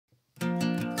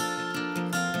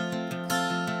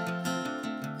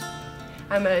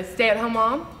I'm a stay-at-home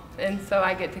mom, and so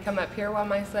I get to come up here while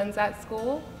my son's at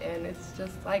school, and it's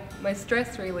just like my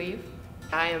stress relief.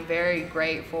 I am very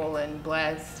grateful and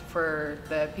blessed for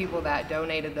the people that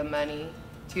donated the money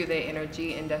to the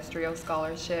Energy Industrial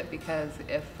Scholarship, because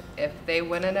if they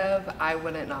wouldn't have, I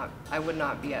would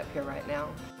not be up here right now.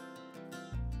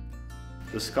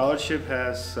 The scholarship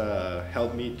has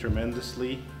helped me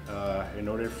tremendously in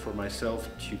order for myself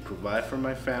to provide for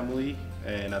my family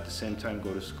and at the same time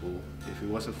go to school. If it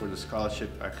wasn't for the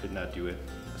scholarship, I could not do it.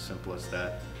 As simple as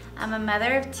that. I'm a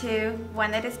mother of two,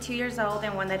 one that is 2 years old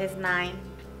and one that is 9.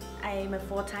 I am a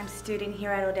full-time student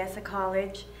here at Odessa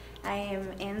College. I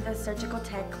am in the surgical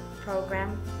tech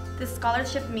program. The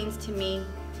scholarship means to me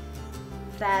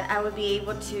that I would be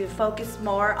able to focus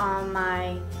more on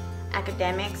my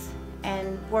academics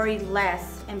and worry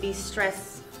less and be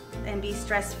stress-free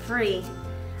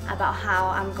about how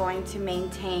I'm going to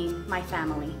maintain my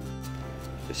family.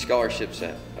 The scholarships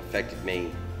have affected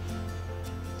me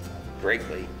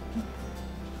greatly.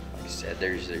 Like I said,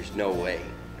 there's no way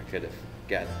I could have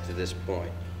got to this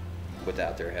point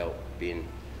without their help. Being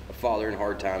a father in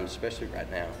hard times, especially right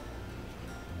now.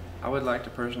 I would like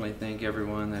to personally thank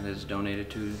everyone that has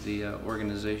donated to the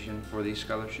organization for these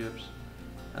scholarships.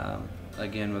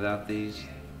 Again, without these,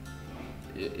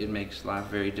 it makes life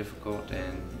very difficult,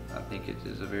 and I think it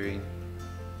is a very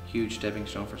huge stepping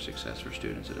stone for success for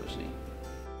students at OC.